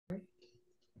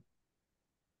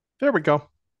There we go.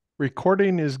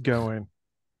 Recording is going.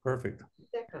 Perfect.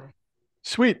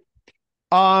 Sweet.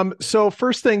 So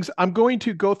first things, I'm going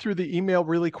to go through the email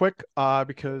really quick,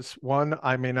 because one,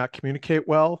 I may not communicate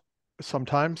well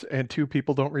sometimes, and two,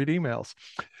 people don't read emails.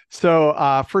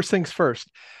 So first things first,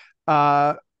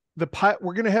 uh,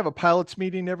 we're going to have a pilots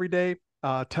meeting every day,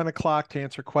 10 o'clock to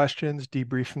answer questions,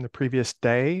 debrief from the previous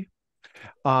day.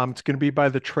 It's going to be by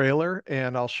the trailer,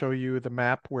 and I'll show you the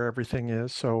map where everything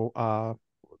is. So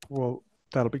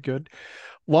that'll be good.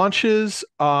 Launches,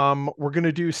 we're going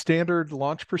to do standard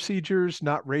launch procedures,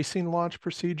 not racing launch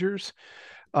procedures.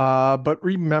 But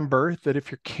remember that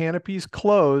if your canopy's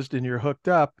closed and you're hooked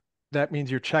up, that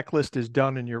means your checklist is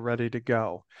done and you're ready to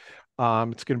go.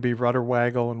 It's going to be rudder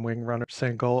waggle and wing runner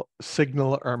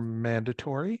signal are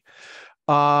mandatory.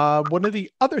 One of the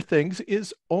other things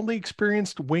is only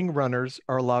experienced wing runners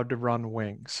are allowed to run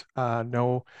wings.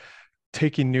 No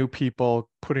taking new people,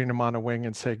 putting them on a wing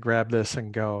and say, grab this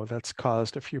and go. That's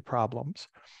caused a few problems.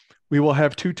 We will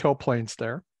have two tow planes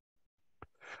there.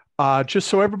 Just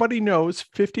so everybody knows,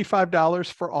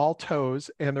 $55 for all tows,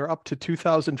 and they're up to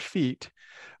 2,000 feet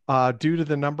due to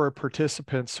the number of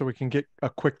participants, so we can get a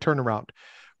quick turnaround.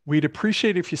 We'd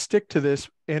appreciate if you stick to this,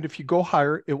 and if you go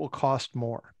higher, it will cost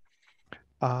more.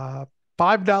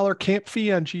 $5 camp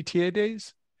fee on GTA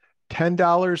days,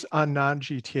 $10 on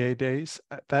non-GTA days.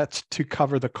 That's to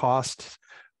cover the costs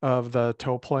of the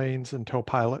tow planes and tow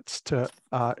pilots to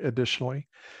additionally.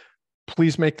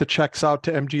 Please make the checks out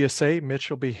to MGSA. Mitch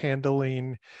will be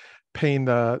handling paying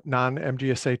the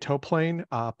non-MGSA tow plane.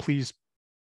 Please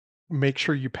make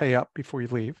sure you pay up before you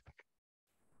leave.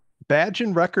 Badge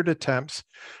and record attempts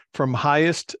from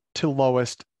highest to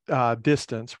lowest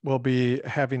distance will be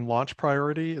having launch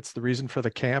priority. It's the reason for the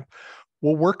camp.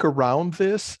 We'll work around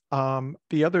this.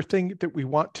 The other thing that we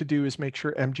want to do is make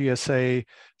sure MGSA,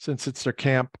 since it's their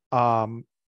camp,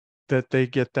 that they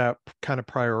get that kind of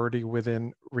priority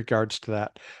within regards to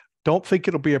that. Don't think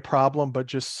it'll be a problem, but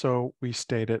just so we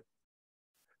state it.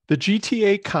 The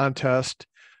GTA contest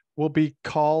will be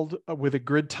called with a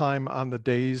grid time on the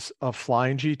days of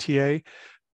flying GTA.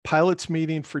 Pilots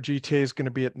meeting for GTA is going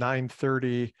to be at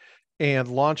 9:30, and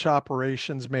launch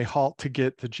operations may halt to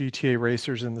get the GTA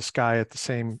racers in the sky at the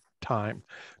same time.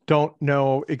 Don't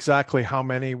know exactly how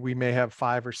many. We may have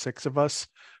 5 or 6 of us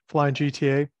flying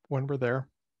GTA when we're there.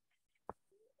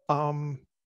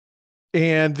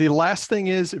 And the last thing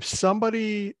is, if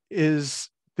somebody is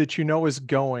that you know is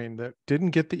going that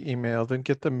didn't get the email, didn't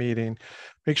get the meeting,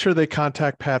 make sure they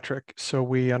contact Patrick so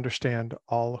we understand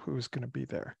all who's going to be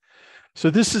there. So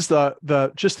this is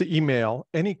just the email.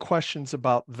 Any questions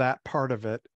about that part of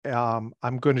it?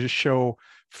 I'm going to show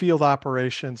field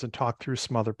operations and talk through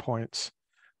some other points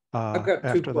I've got two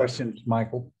after this. questions,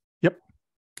 Michael. Yep.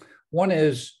 One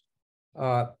is,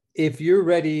 if you're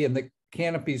ready and the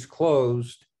canopy's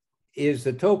closed, is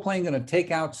the tow plane going to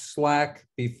take out slack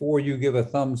before you give a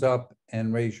thumbs up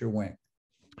and raise your wing?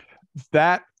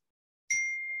 That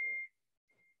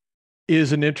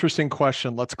is an interesting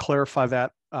question. Let's clarify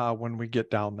that when we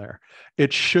get down there.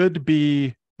 It should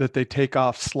be that they take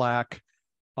off slack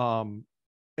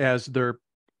as they're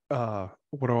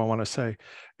what do I want to say?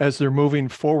 As they're moving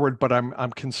forward, but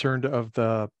I'm concerned of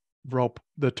the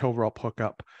tow rope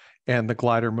hookup and the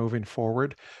glider moving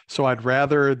forward. So I'd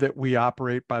rather that we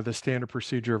operate by the standard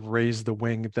procedure of raise the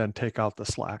wing than take out the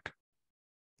slack.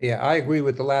 Yeah, I agree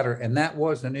with the latter. And that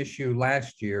was an issue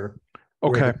last year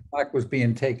where Okay. the slack was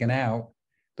being taken out,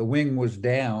 the wing was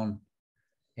down,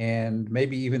 and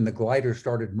maybe even the glider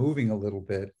started moving a little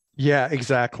bit. Yeah,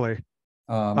 exactly.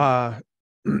 Um,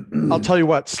 I'll tell you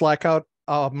what, slack out.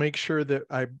 I'll make sure that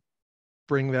I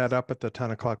bring that up at the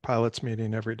 10 o'clock pilots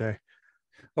meeting every day.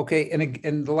 Okay,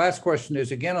 and the last question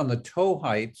is, again, on the tow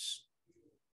heights,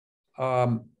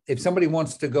 if somebody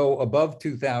wants to go above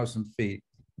 2,000 feet,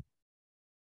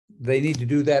 they need to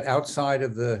do that outside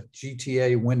of the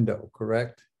GTA window,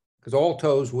 correct? Because all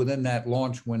tows within that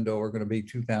launch window are going to be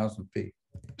 2,000 feet.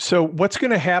 So what's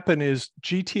going to happen is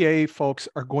GTA folks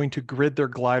are going to grid their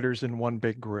gliders in one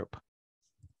big group,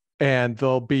 and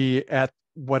they'll be at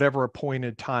whatever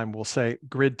appointed time. We'll say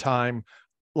grid time,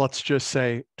 let's just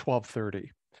say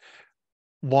 12:30.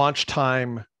 Launch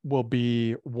time will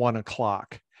be 1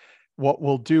 o'clock. What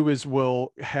we'll do is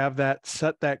we'll have that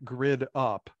set that grid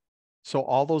up. So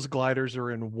all those gliders are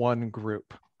in one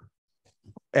group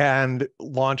and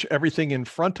launch everything in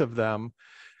front of them,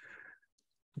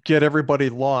 get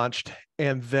everybody launched.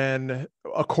 And then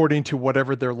according to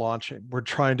whatever they're launching, we're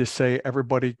trying to say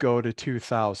everybody go to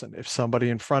 2,000. If somebody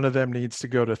in front of them needs to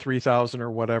go to 3,000 or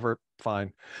whatever,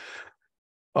 fine.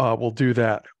 We'll do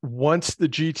that. Once the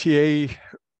GTA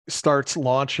starts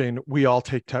launching, we all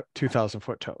take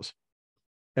 2,000-foot tows.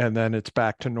 And then it's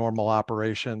back to normal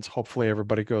operations. Hopefully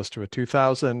everybody goes to a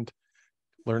 2,000,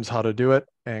 learns how to do it,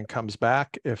 and comes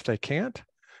back if they can't,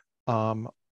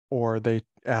 or they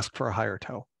ask for a higher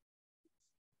tow.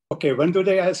 Okay, when do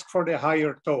they ask for the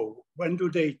higher tow? When do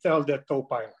they tell the tow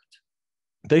pilot?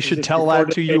 They should tell before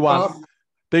that to the you takeoff? on,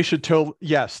 they should tell,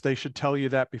 yes, they should tell you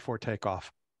that before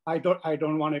takeoff. I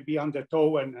don't want to be on the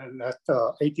tow and at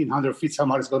 1,800 feet,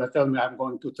 somebody's going to tell me I'm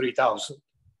going to 3,000.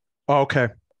 Okay.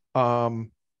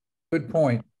 Good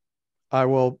point. I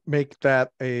will make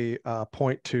that a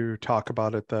point to talk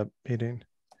about at the meeting.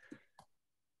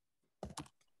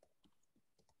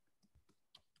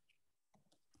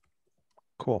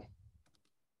 Cool.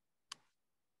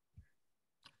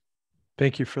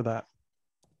 Thank you for that.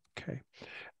 Okay.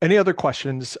 Any other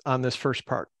questions on this first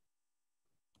part?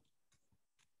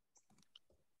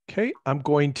 Okay, I'm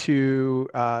going to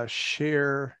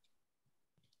share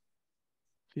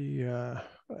the,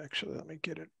 actually, let me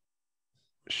get it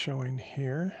showing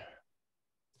here.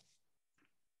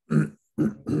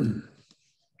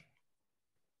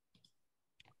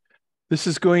 This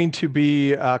is going to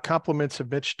be compliments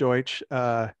of Mitch Deutsch,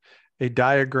 a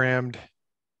diagrammed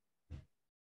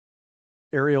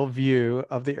aerial view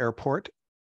of the airport.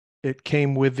 It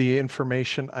came with the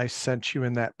information I sent you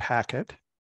in that packet.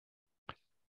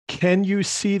 Can you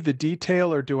see the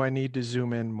detail, or do I need to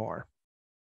zoom in more?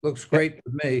 Looks great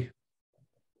to me.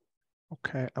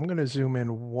 Okay, I'm going to zoom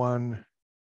in one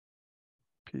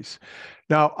piece.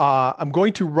 Now, I'm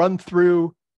going to run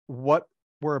through what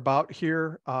we're about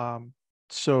here.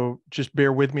 So just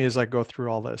bear with me as I go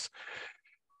through all this.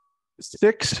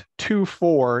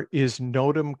 624 is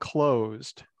NOTAM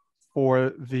closed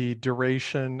for the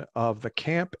duration of the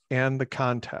camp and the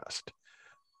contest.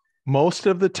 Most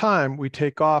of the time we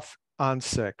take off on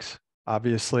 6.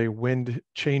 Obviously, wind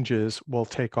changes, we'll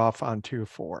take off on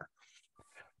 24.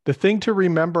 The thing to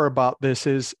remember about this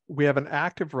is we have an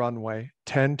active runway,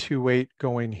 1028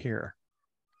 going here.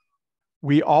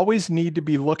 We always need to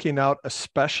be looking out,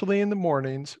 especially in the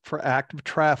mornings, for active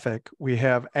traffic. We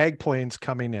have ag planes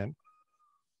coming in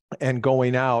and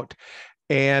going out.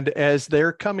 And as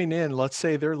they're coming in, let's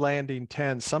say they're landing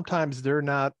 10, sometimes they're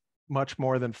not much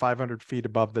more than 500 feet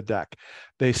above the deck.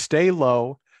 They stay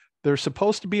low. They're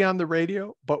supposed to be on the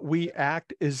radio, but we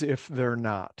act as if they're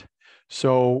not.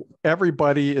 So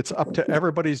everybody, it's up to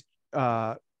everybody's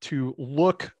to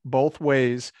look both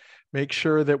ways, make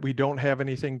sure that we don't have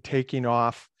anything taking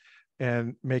off,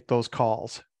 and make those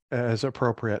calls as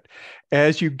appropriate.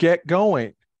 As you get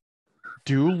going,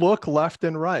 do look left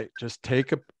and right. Just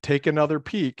take another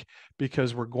peek,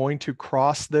 because we're going to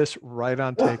cross this right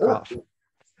on takeoff.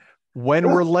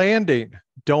 When we're landing,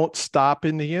 don't stop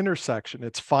in the intersection.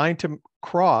 It's fine to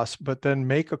cross, but then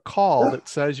make a call that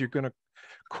says you're going to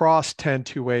cross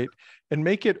 1028 and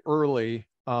make it early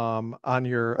on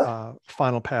your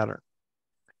final pattern.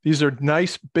 These are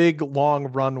nice, big, long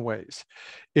runways.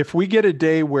 If we get a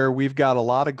day where we've got a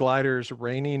lot of gliders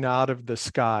raining out of the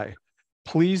sky,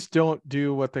 please don't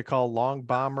do what they call long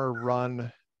bomber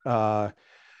run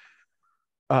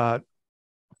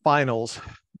finals.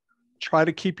 Try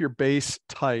to keep your base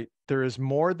tight. There is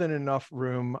more than enough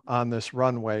room on this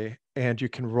runway, and you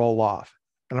can roll off.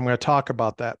 And I'm going to talk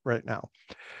about that right now.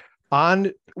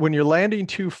 When you're landing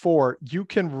 2-4, you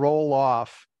can roll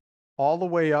off all the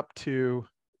way up to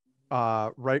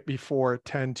right before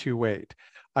 10-28.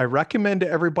 I recommend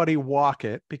everybody walk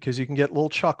it, because you can get little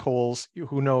chuck holes.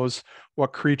 Who knows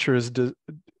what creature has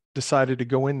decided to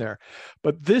go in there.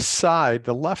 But this side,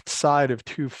 the left side of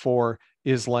 2-4,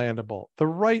 is landable. The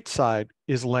right side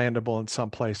is landable in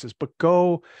some places, but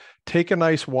go take a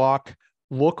nice walk,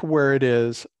 look where it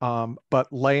is, but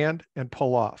land and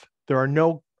pull off. There are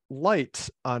no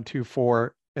lights on 2-4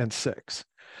 and 6.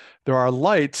 There are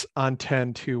lights on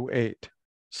 10-28.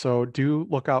 So do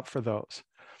look out for those.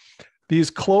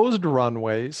 These closed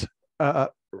runways,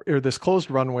 or this closed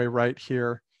runway right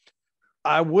here,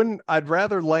 I'd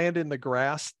rather land in the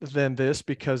grass than this,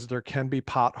 because there can be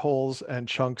potholes and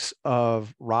chunks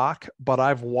of rock, but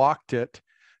I've walked it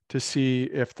to see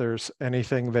if there's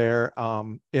anything there.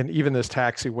 And even this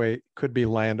taxiway could be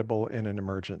landable in an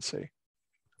emergency.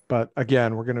 But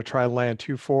again, we're going to try land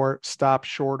 2-4, stop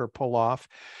short or pull off.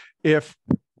 If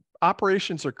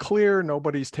operations are clear,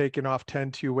 nobody's taking off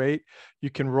 10-28, you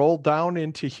can roll down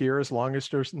into here as long as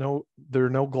there are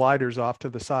no gliders off to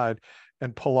the side,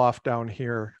 and pull off down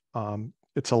here.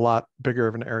 It's a lot bigger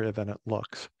of an area than it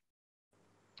looks.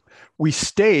 We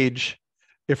stage,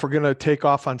 if we're going to take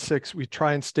off on 6, we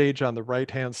try and stage on the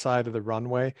right-hand side of the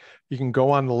runway. You can go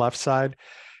on the left side.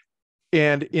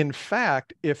 And in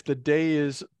fact, if the day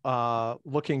is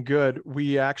looking good,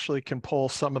 we actually can pull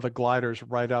some of the gliders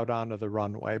right out onto the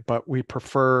runway, but we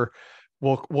prefer,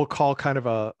 we'll call kind of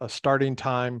a starting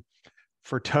time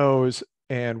for tows,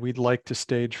 and we'd like to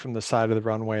stage from the side of the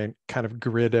runway and kind of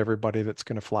grid everybody that's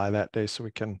going to fly that day so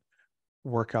we can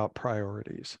work out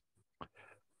priorities.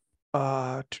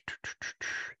 For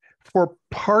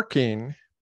parking,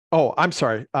 oh, I'm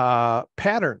sorry,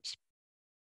 patterns.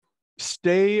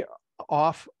 Stay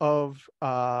off of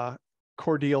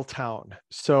Cordele Town.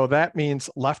 So that means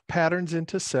left patterns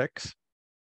into 6,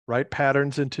 right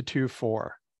patterns into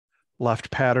 2-4,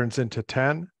 left patterns into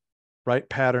 10, right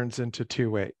patterns into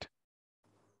 2-8.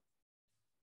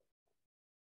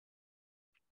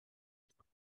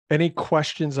 Any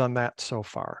questions on that so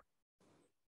far?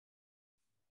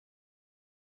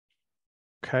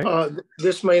 Okay.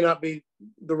 This may not be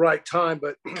the right time,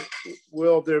 but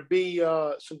will there be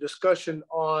some discussion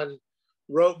on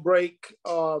rope break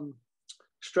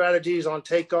strategies on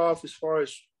takeoff, as far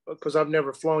as, because I've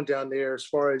never flown down there, as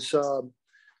far as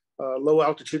low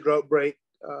altitude rope break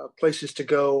places to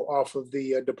go off of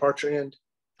the departure end?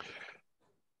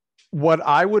 What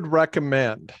I would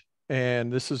recommend,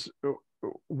 and this is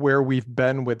where we've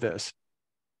been with this,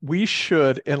 we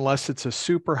should, unless it's a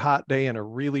super hot day and a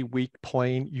really weak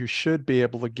plane, you should be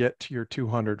able to get to your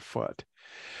 200 foot.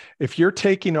 If you're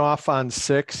taking off on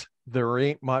 6, there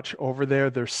ain't much over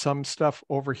there. There's some stuff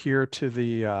over here to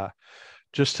the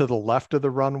just to the left of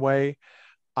the runway.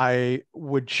 I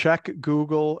would check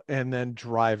Google and then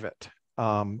drive it,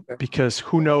 because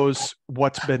who knows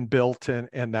what's been built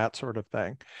and that sort of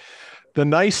thing. The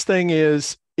nice thing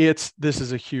is this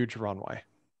is a huge runway.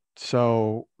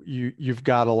 So you've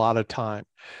got a lot of time,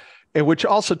 and which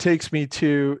also takes me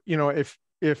to,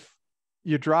 if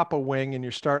you drop a wing and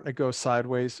you're starting to go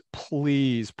sideways,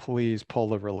 please pull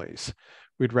the release.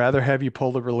 We'd rather have you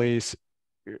pull the release,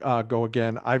 go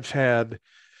again. I've had,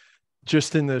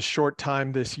 just in the short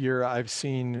time this year, I've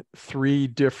seen 3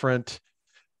 different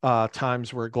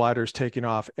times where gliders taking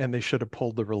off and they should have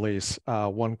pulled the release.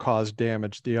 One caused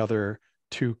damage, the other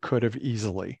 2 could have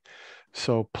easily.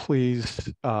 So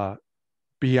please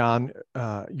be on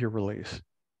your release.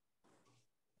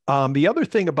 The other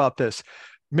thing about this,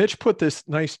 Mitch put this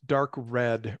nice dark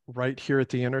red right here at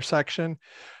the intersection.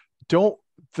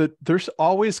 There's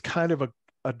always kind of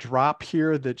a drop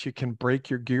here that you can break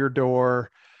your gear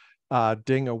door,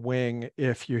 ding a wing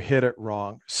if you hit it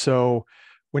wrong. So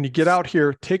when you get out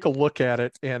here, take a look at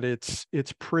it, and it's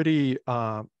pretty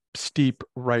steep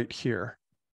right here.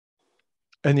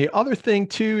 And the other thing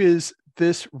too is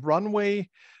this runway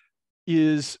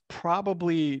is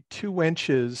probably 2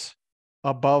 inches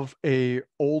above a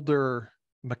older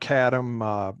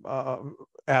macadam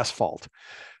asphalt.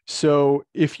 So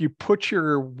if you put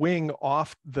your wing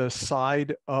off the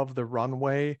side of the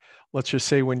runway, let's just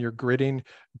say when you're gridding,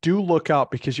 do look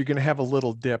out, because you're going to have a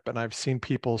little dip. And I've seen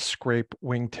people scrape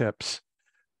wingtips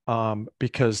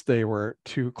because they were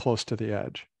too close to the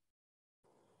edge.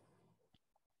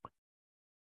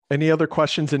 Any other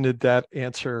questions, and did that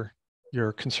answer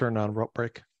your concern on rope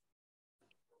break?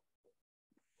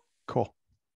 Cool.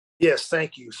 Yes,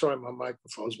 thank you. Sorry, my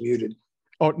microphone's muted.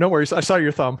 Oh, no worries. I saw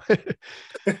your thumb.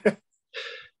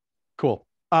 Cool.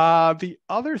 The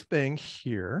other thing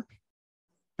here,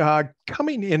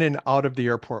 coming in and out of the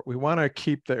airport, we want to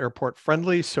keep the airport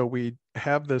friendly. So we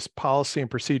have this policy and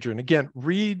procedure. And again,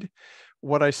 read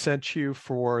what I sent you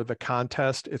for the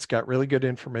contest. It's got really good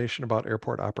information about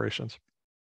airport operations.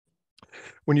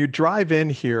 When you drive in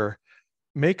here,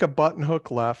 make a button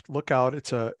hook left, look out.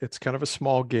 It's kind of a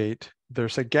small gate.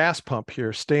 There's a gas pump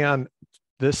here. Stay on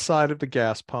this side of the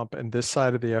gas pump and this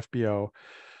side of the FBO.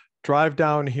 Drive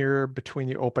down here between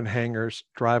the open hangars,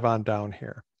 drive on down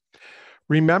here.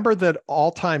 Remember that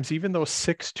all times, even though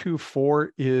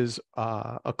 624 is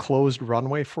a closed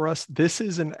runway for us, this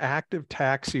is an active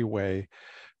taxiway,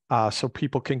 so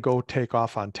people can go take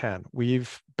off on 10.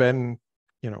 We've been,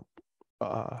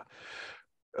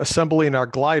 assembling our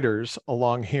gliders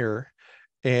along here,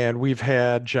 and we've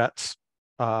had jets,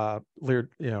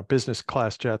 business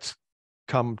class jets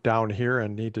come down here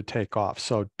and need to take off.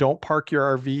 So don't park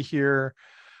your RV here.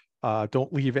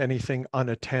 Don't leave anything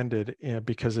unattended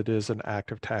because it is an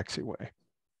active taxiway.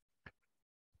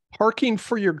 Parking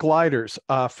for your gliders.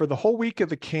 For the whole week of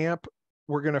the camp,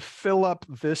 we're going to fill up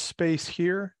this space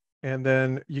here, and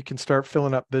then you can start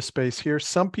filling up this space here.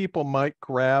 Some people might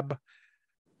grab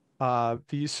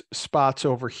these spots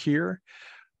over here.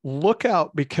 Look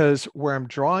out, because where I'm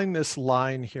drawing this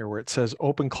line here, where it says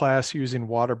open class using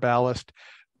water ballast,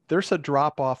 there's a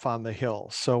drop off on the hill.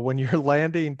 So when you're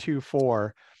landing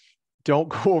 2-4, don't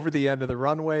go over the end of the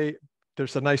runway.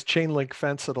 there's a nice chain link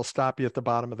fence that'll stop you at the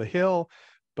bottom of the hill,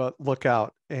 but look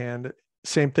out. And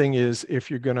same thing is if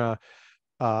you're going to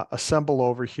assemble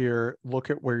over here, look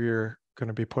at where you're going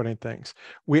to be putting things.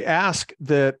 We ask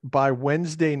that by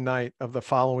Wednesday night of the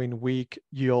following week,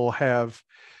 you'll have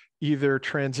either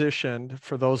transitioned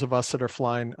for those of us that are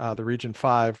flying the Region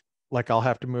 5, like I'll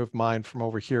have to move mine from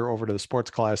over here over to the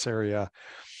sports class area,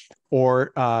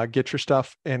 or get your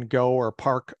stuff and go or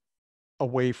park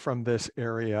away from this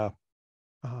area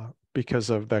because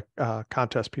of the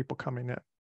contest people coming in.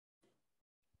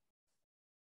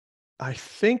 I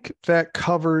think that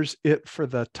covers it for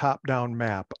the top-down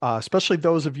map, especially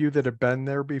those of you that have been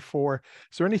there before.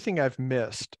 Is there anything I've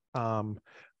missed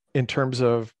in terms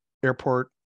of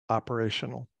airport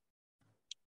operational?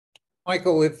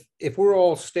 Michael, if we're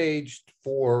all staged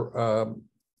for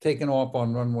taking off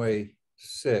on runway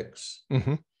 6,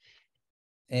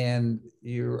 and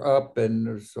you're up and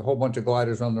there's a whole bunch of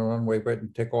gliders on the runway ready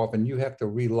to take off and you have to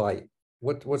relight,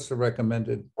 what's the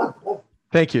recommended?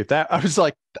 Thank you. That I was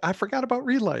like, I forgot about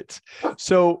relights.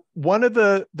 So one of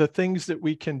the things that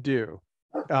we can do,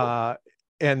 and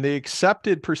the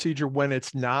accepted procedure when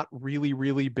it's not really,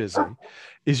 really busy,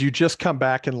 is you just come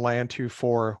back and land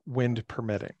 2-4 wind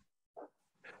permitting.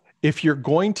 If you're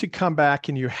going to come back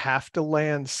and you have to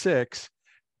land 6,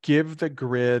 give the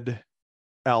grid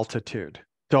altitude.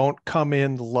 Don't come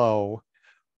in low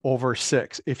over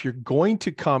 6. If you're going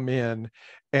to come in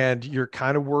and you're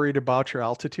kind of worried about your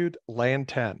altitude, land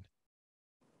 10.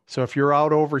 So if you're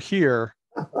out over here,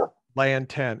 land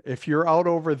 10. If you're out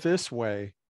over this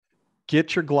way,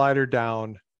 get your glider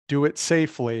down, do it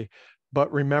safely.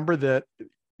 But remember that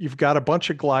you've got a bunch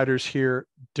of gliders here.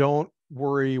 Don't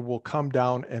worry, we'll come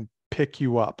down and pick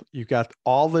you up. You've got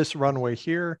all this runway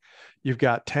here. You've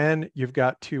got 10, you've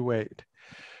got 2-8.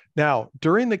 Now,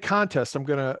 during the contest, I'm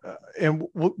going to, and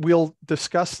we'll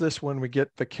discuss this when we get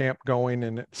the camp going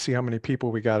and see how many people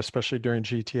we got, especially during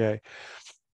GTA.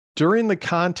 During the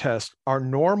contest, our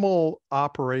normal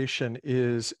operation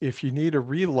is if you need a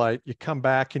relight, you come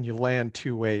back and you land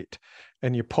 2-8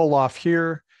 and you pull off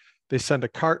here. They send a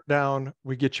cart down.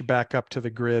 We get you back up to the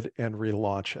grid and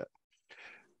relaunch it.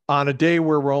 On a day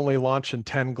where we're only launching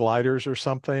 10 gliders or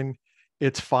something,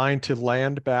 it's fine to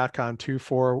land back on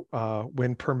 2-4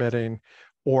 wind permitting,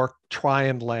 or try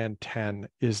and land 10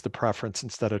 is the preference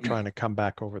instead of trying to come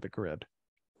back over the grid.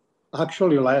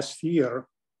 Actually, last year,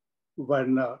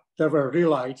 when there were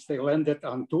relights, they landed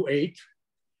on 2-8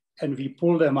 and we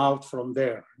pulled them out from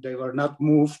there. They were not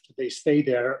moved, they stayed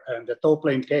there, and the tow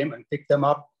plane came and picked them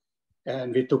up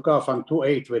and we took off on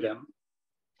 2-8 with them.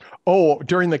 Oh,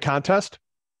 during the contest?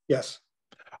 Yes.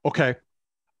 Okay.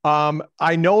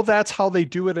 I know that's how they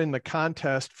do it in the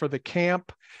contest. For the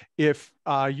camp, if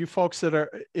you folks that are,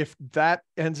 if that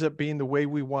ends up being the way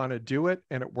we want to do it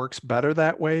and it works better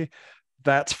that way,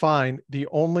 that's fine. The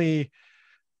only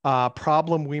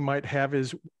problem we might have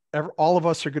is all of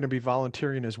us are going to be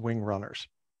volunteering as wing runners.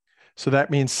 So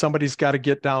that means somebody's got to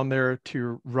get down there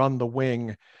to run the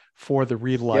wing for the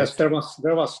relight. Yes, there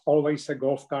was always a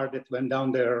golf cart that went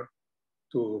down there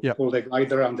to pull the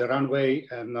glider on the runway,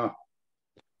 and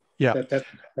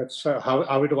that's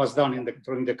how it was done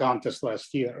during the contest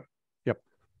last year. Yep.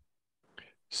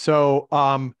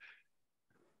 So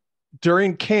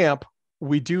during camp,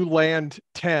 we do land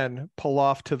 10, pull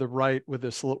off to the right with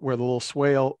this where the little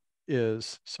swale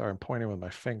is. Sorry, I'm pointing with my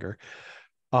finger.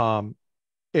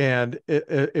 And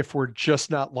if we're just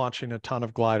not launching a ton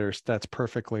of gliders, that's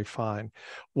perfectly fine.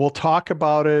 We'll talk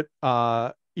about it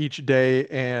each day,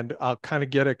 and I'll kind of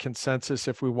get a consensus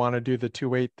if we want to do the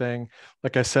 2-8 thing.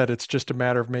 Like I said, it's just a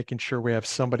matter of making sure we have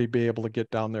somebody be able to get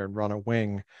down there and run a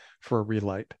wing for a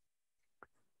relight.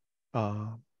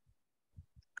 Okay,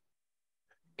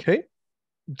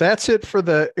 that's it for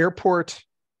the airport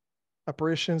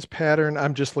operations pattern.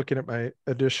 I'm just looking at my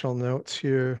additional notes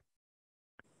here.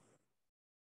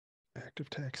 Active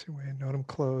taxiway, NOTAM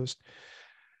closed.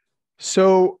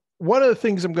 So one of the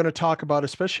things I'm going to talk about,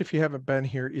 especially if you haven't been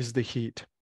here, is the heat.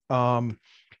 You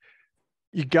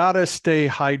got to stay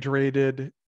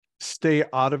hydrated, stay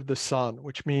out of the sun,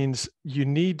 which means you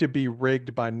need to be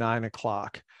rigged by 9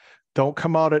 o'clock. Don't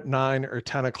come out at 9 or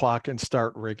 10 o'clock and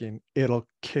start rigging. It'll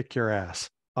kick your ass.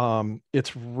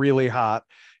 It's really hot.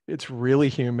 It's really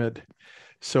humid.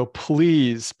 So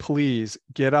please, please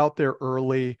get out there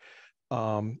early.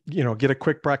 Get a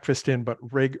quick breakfast in, but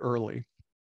rig early.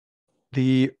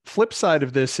 The flip side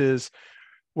of this is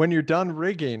when you're done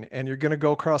rigging and you're going to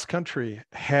go cross country,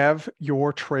 have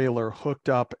your trailer hooked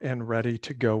up and ready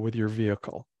to go with your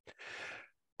vehicle.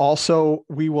 Also,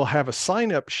 we will have a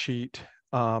sign-up sheet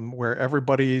where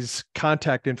everybody's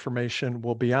contact information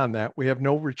will be on that. We have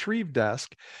no retrieve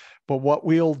desk, but what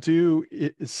we'll do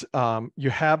is you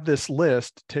have this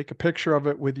list, take a picture of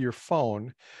it with your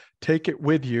phone, take it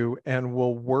with you, and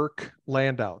we'll work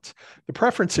landouts. The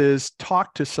preference is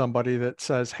talk to somebody that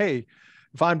says, hey,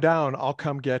 if I'm down, I'll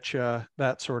come get you,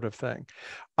 that sort of thing.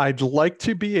 I'd like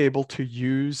to be able to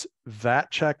use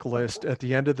that checklist at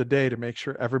the end of the day to make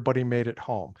sure everybody made it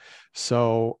home.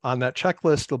 So on that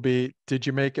checklist, it'll be, did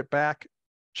you make it back?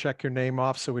 Check your name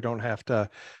off so we don't have to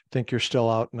think you're still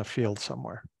out in the field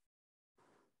somewhere.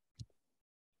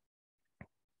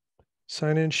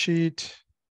 Sign-in sheet.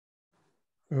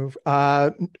 Move.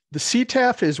 The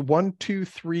CTAF is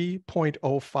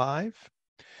 123.05.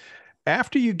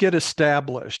 After you get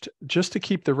established, just to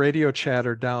keep the radio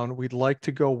chatter down, we'd like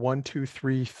to go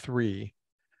 1233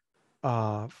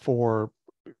 for,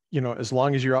 as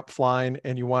long as you're up flying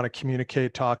and you want to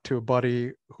communicate, talk to a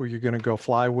buddy who you're going to go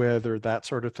fly with or that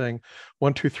sort of thing.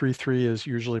 1233 is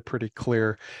usually pretty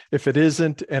clear. If it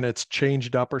isn't and it's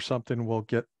changed up or something, we'll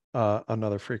get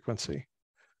another frequency.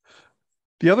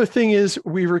 The other thing is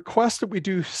we request that we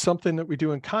do something that we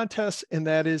do in contests, and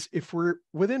that is if we're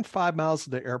within 5 miles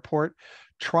of the airport,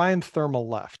 try and thermal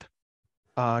left.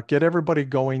 Get everybody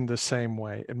going the same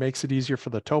way. It makes it easier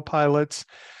for the tow pilots.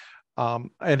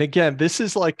 And again, this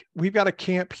is like, we've got a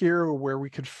camp here where we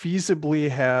could feasibly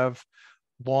have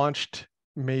launched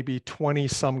maybe 20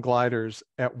 some gliders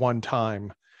at one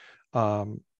time.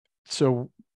 So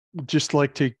just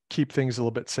like to keep things a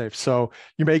little bit safe. So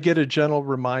you may get a gentle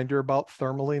reminder about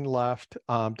thermaling left.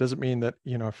 Doesn't mean that,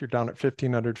 if you're down at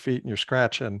 1,500 feet and you're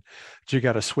scratching, you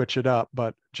got to switch it up,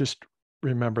 but just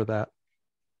remember that.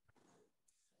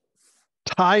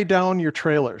 Tie down your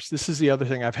trailers. This is the other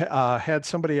thing. I've had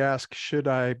somebody ask, should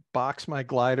I box my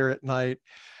glider at night?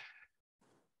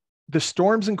 The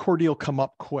storms in Cordele come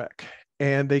up quick,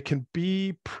 and they can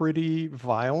be pretty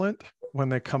violent when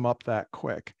they come up that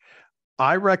quick.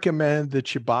 I recommend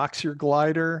that you box your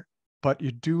glider, but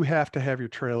you do have to have your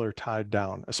trailer tied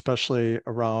down, especially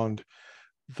around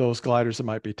those gliders that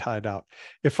might be tied out.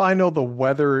 If I know the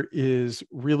weather is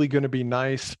really going to be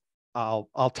nice,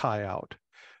 I'll tie out,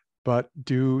 but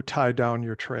do tie down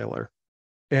your trailer.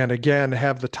 And again,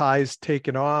 have the ties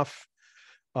taken off,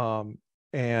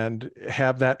 and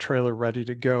have that trailer ready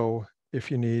to go if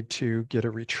you need to get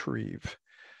a retrieve.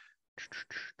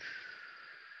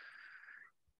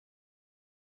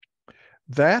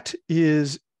 That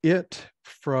is it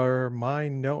for my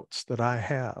notes that I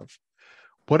have.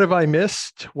 What have I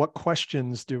missed? What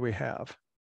questions do we have?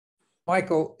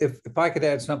 Michael, if I could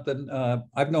add something,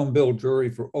 I've known Bill Drury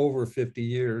for over 50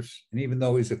 years. And even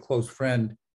though he's a close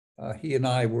friend, he and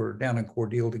I were down in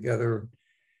Cordele together.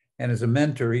 And as a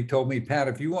mentor, he told me, Pat,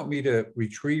 if you want me to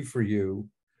retrieve for you,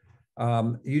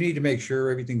 you need to make sure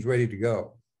everything's ready to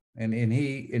go. And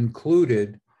he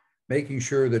included making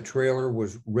sure the trailer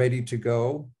was ready to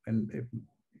go and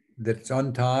that it's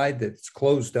untied, that it's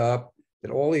closed up,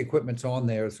 that all the equipment's on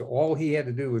there. So all he had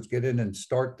to do was get in and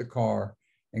start the car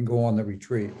and go on the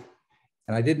retrieve.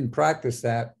 And I didn't practice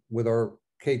that with our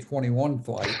K-21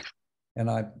 flight.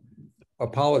 And I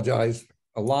apologize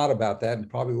a lot about that and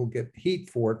probably will get heat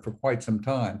for it for quite some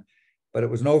time, but it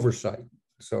was an oversight.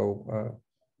 So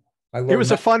it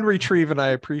was a fun retrieve and I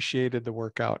appreciated the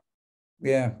workout.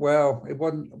 Yeah, well, it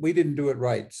wasn't, we didn't do it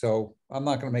right. So I'm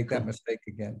not going to make that mistake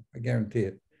again. I guarantee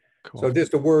it. Cool. So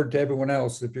just a word to everyone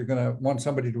else, if you're going to want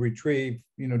somebody to retrieve,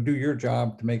 do your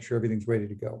job to make sure everything's ready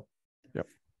to go. Yep.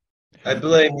 I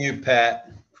blame you,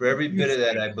 Pat. For every bit of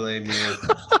that, I blame you.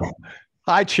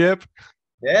 Hi, Chip.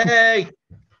 Hey.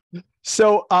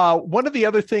 So one of the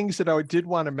other things that I did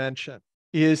want to mention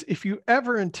is if you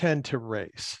ever intend to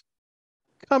race,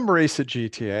 come race at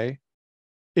GTA.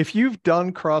 If you've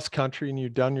done cross country and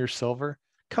you've done your silver,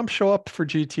 come show up for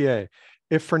GTA.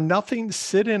 If for nothing,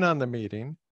 sit in on the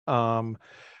meeting. Come,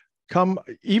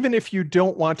 even if you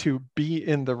don't want to be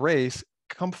in the race,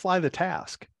 come fly the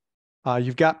task.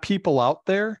 You've got people out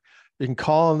there. You can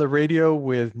call on the radio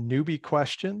with newbie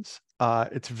questions.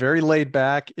 It's very laid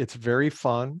back. It's very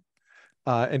fun.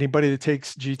 Anybody that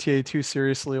takes GTA 2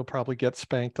 seriously will probably get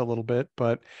spanked a little bit,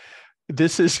 but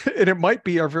this is, and it might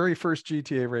be our very first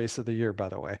GTA race of the year, by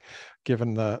the way,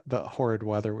 given the horrid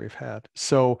weather we've had.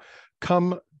 So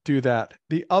come do that.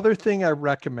 The other thing I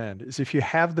recommend is if you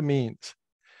have the means,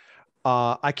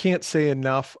 I can't say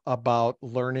enough about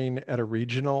learning at a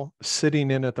regional,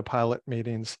 sitting in at the pilot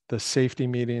meetings, the safety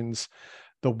meetings,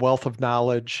 the wealth of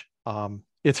knowledge.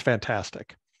 It's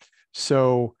fantastic.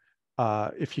 So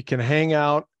if you can hang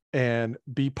out and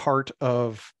be part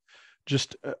of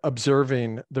just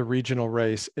observing the regional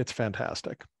race, it's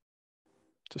fantastic.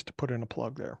 just to put in a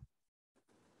plug there.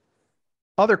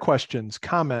 Other questions,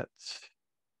 comments?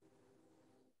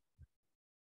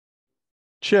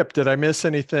 Chip, did I miss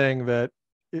anything that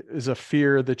is a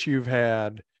fear that you've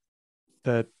had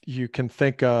that you can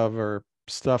think of, or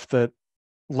stuff that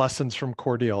lessons from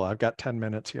Cordele? I've got 10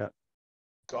 minutes yet.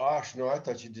 Gosh, no, I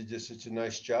thought you did just such a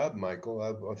nice job, Michael.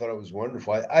 I thought it was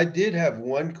wonderful. I did have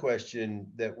one question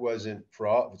that wasn't for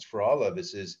all, it's for all of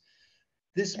us, is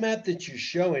this map that you're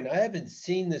showing, I haven't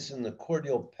seen this in the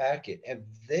Cordele packet. Have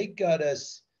they got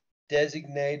us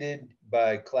designated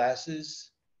by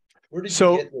classes? Where did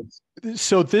you get this?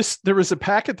 So there was a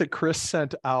packet that Chris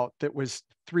sent out that was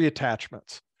 3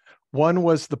 attachments. One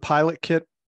was the pilot kit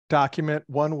document.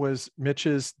 One was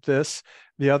Mitch's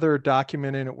the other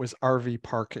document in it was RV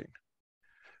parking.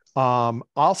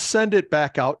 I'll send it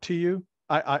back out to you.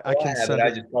 I can send it. I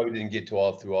just probably didn't get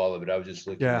to through all of it. I was just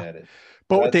looking at it.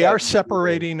 But they are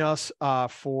separating us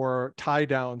for tie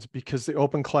downs because the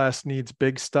open class needs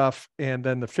big stuff, and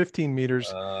then the 15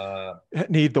 meters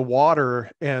need the water,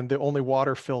 and the only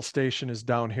water fill station is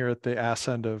down here at the ass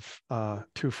end of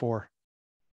 2-4.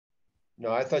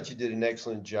 No, I thought you did an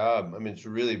excellent job. I mean, it's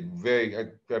really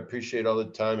I appreciate all the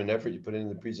time and effort you put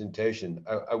into the presentation.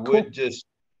 I would just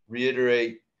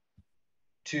reiterate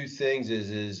 2 things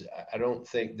is I don't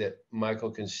think that Michael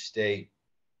can state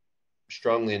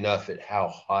strongly enough at how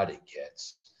hot it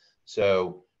gets.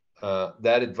 So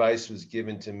that advice was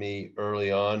given to me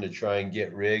early on to try and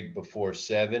get rigged before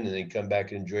 7 and then come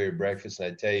back and enjoy your breakfast.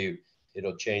 And I tell you,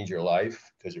 it'll change your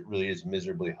life because it really is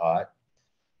miserably hot.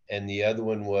 And the other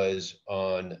one was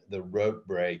on the rope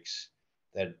breaks,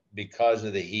 that because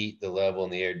of the heat, the level,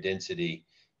 and the air density,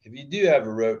 if you do have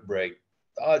a rope break,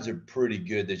 the odds are pretty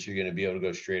good that you're going to be able to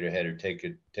go straight ahead or take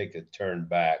a turn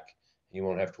back. You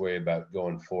won't have to worry about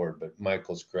going forward. But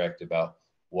Michael's correct about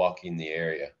walking the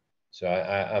area. So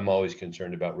I'm always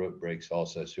concerned about rope breaks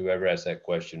also. So whoever asked that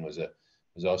question was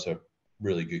also a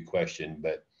really good question.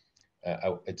 But I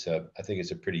think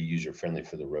it's a pretty user friendly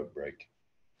for the rope break.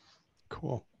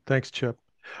 Cool. Thanks, Chip.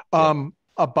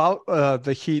 About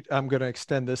the heat, I'm going to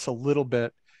extend this a little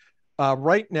bit.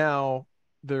 Right now,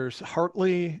 there's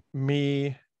Hartley,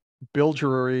 me, Bill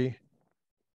Drury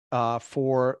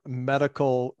for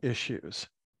medical issues.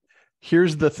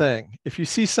 Here's the thing. If you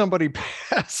see somebody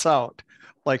pass out,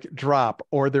 like drop,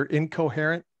 or they're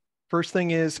incoherent, first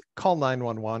thing is call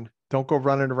 911. Don't go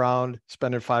running around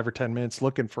spending 5 or 10 minutes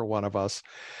looking for one of us.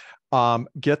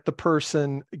 Get the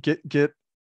person, get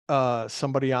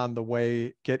somebody on the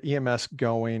way, get EMS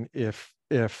going if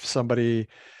somebody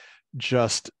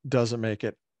just doesn't make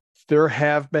it. There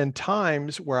have been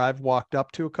times where I've walked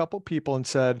up to a couple people and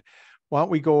said, why don't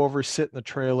we go over, sit in the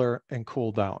trailer and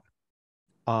cool down?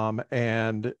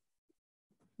 And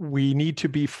we need to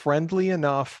be friendly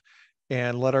enough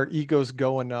and let our egos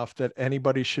go enough that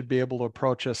anybody should be able to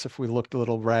approach us if we looked a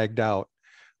little ragged out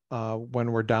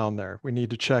when we're down there. We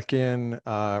need to check in.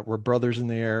 We're brothers in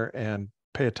the air, and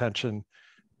pay attention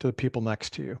to the people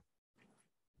next to you.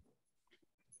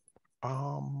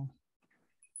 I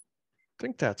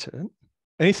think that's it.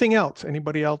 Anything else?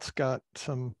 Anybody else got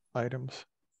some items?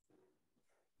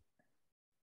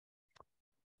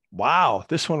 Wow,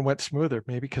 this one went smoother,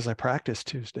 maybe because I practiced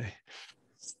Tuesday.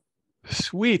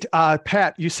 Sweet.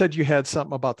 Pat, you said you had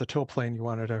something about the tow plane you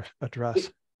wanted to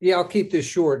address. Yeah, I'll keep this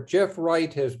short. Jeff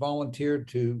Wright has volunteered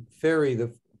to ferry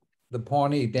the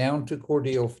Pawnee down to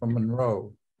Cordele from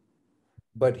Monroe,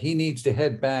 but he needs to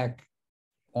head back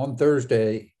on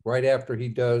Thursday, right after he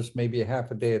does maybe a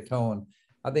half a day of towing.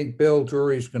 I think Bill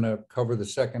Drury's going to cover the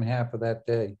second half of that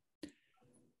day.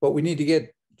 But we need to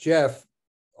get Jeff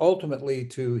ultimately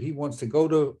he wants to go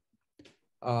to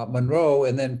Monroe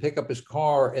and then pick up his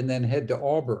car and then head to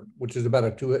Auburn, which is about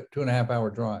a 2.5 hour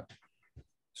drive.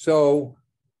 So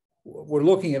we're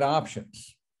looking at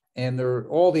options, and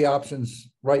all the options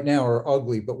right now are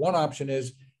ugly. But one option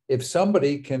is if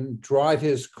somebody can drive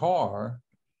his car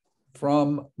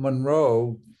from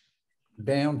Monroe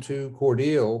down to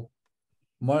Cordele,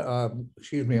 on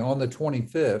the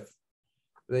 25th,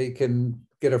 they can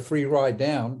get a free ride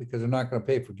down because they're not going to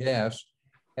pay for gas.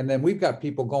 And then we've got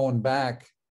people going back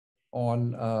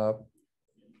on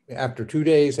after 2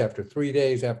 days, after 3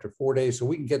 days, after 4 days, so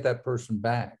we can get that person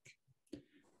back.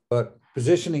 But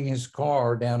positioning his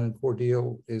car down in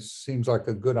Cordele seems like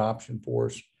a good option for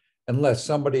us, unless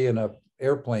somebody in an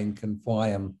airplane can fly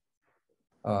him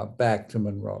back to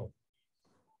Monroe.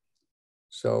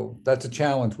 So that's a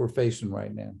challenge we're facing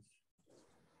right now.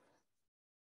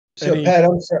 So Pat,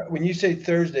 I'm sorry, when you say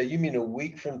Thursday, you mean a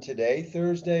week from today,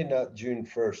 Thursday, not June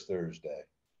 1st, Thursday?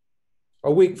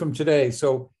 A week from today.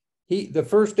 So the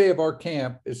first day of our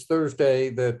camp is Thursday,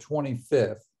 the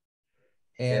 25th.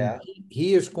 And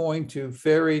he is going to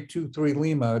ferry 23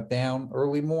 Lima down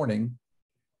early morning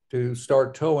to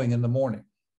start towing in the morning,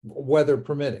 weather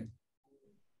permitting.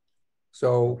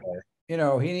 So, you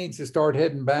know, he needs to start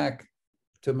heading back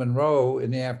to Monroe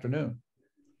in the afternoon.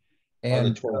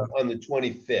 And on the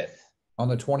 25th. On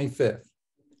the 25th.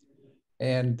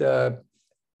 And,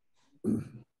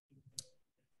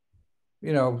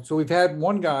 you know, so we've had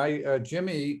one guy,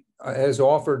 Jimmy, has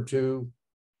offered to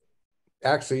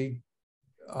actually,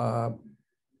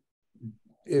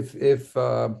 if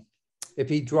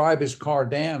he drive his car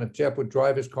down, if Jeff would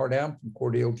drive his car down from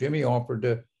Cordele, Jimmy offered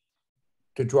to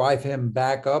drive him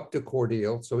back up to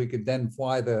Cordele so he could then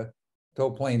fly the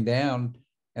tow plane down,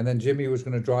 and then Jimmy was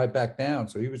going to drive back down.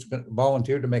 So he was going to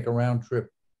volunteer to make a round trip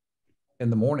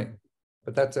in the morning,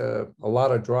 but that's a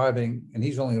lot of driving, and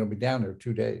he's only going to be down there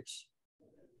 2 days.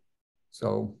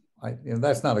 So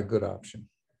that's not a good option.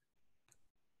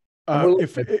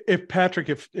 If Patrick,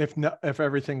 if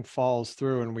everything falls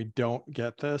through and we don't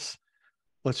get this,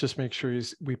 let's just make sure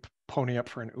we pony up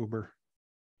for an Uber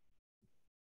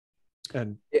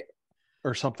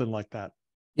or something like that.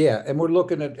 Yeah, and we're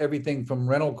looking at everything from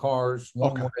rental cars,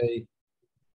 one way.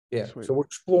 Yeah, sweet. So we're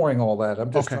exploring all that. I'm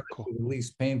just trying to be the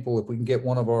least painful. If we can get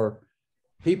one of our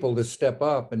people to step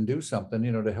up and do something,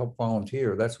 you know, to help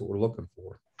volunteer, that's what we're looking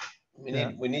for. We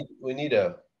need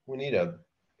a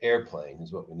airplane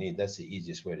is what we need. That's the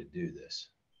easiest way to do this.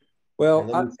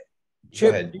 Well,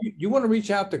 Chip, you want to reach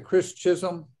out to Chris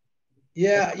Chisholm?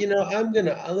 Yeah, you know, I'm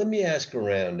gonna let me ask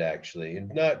around actually,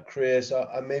 and not Chris.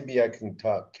 Maybe I can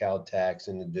talk Caltax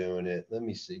into doing it. Let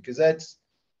me see, because if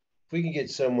we can get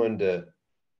someone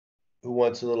who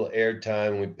wants a little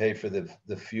airtime, we pay for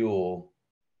the fuel,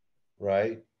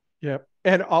 right? Yep.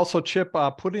 And also, Chip,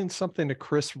 put in something to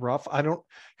Chris Ruff.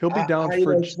 He'll be down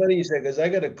for. It's funny you said, because I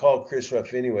got to call Chris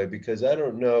Ruff anyway, because I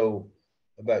don't know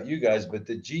about you guys, but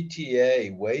the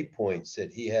GTA waypoints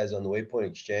that he has on the Waypoint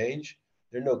Exchange,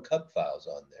 there are no cup files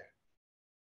on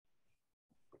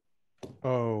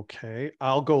there. Okay.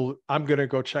 I'm going to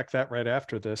go check that right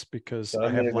after this because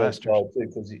I have last year.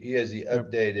 Because he has the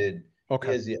updated.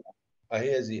 Okay. He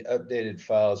has the updated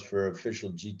files for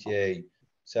official GTA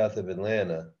south of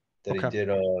Atlanta that he did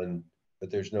on,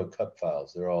 but there's no cup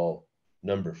files. They're all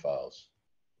number files.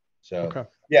 So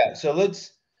yeah, so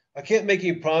I can't make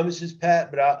any promises,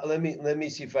 Pat, but let me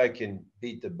see if I can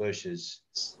beat the bushes.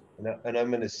 And I'm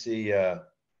going to see,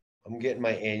 I'm getting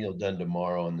my annual done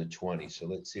tomorrow on the 20th. So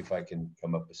let's see if I can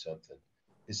come up with something.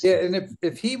 And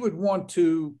if he would want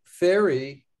to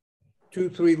ferry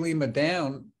 23 Lima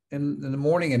down in the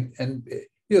morning, and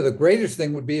you know, the greatest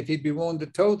thing would be if he'd be willing to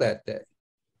tow that day.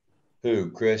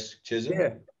 Who, Chris Chisholm?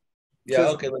 Yeah. Yeah.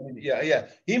 Okay. Yeah.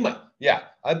 He might. Yeah.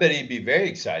 I bet he'd be very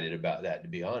excited about that, to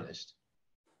be honest.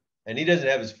 And he doesn't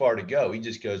have as far to go. He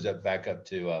just goes back up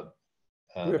to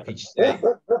Peach State.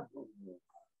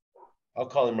 I'll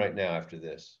call him right now after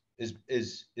this.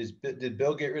 Did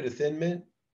Bill get rid of Thin Mint?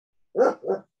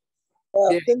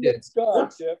 Thin Mint's gone,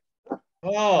 Chip.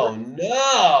 Oh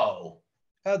no!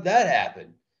 How'd that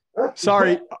happen?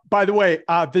 Sorry. By the way,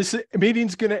 this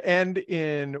meeting's going to end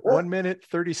in 1 minute,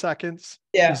 30 seconds.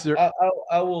 Yeah,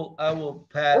 I will,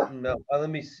 Pat. And let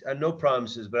me. No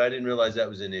promises, but I didn't realize that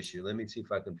was an issue. Let me see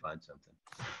if I can find something.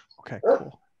 Okay,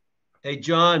 cool. Hey,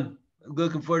 John, I'm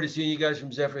looking forward to seeing you guys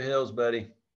from Zephyr Hills,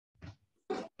 buddy.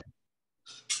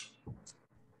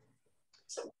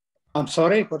 I'm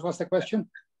sorry, what was the question?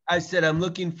 I said I'm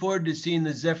looking forward to seeing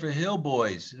the Zephyr Hill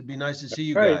boys. It'd be nice to see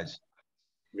you guys.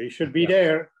 We should be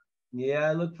there. Yeah,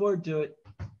 I look forward to it.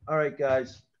 All right,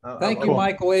 guys. Thank you,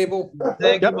 Michael Abel.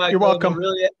 Thank you, Michael. You're welcome.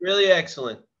 Really, really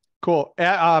excellent. Cool.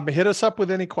 Hit us up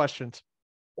with any questions.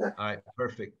 All right,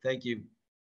 perfect. Thank you.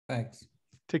 Thanks.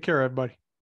 Take care, everybody.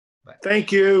 Bye.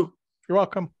 Thank you. You're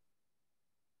welcome.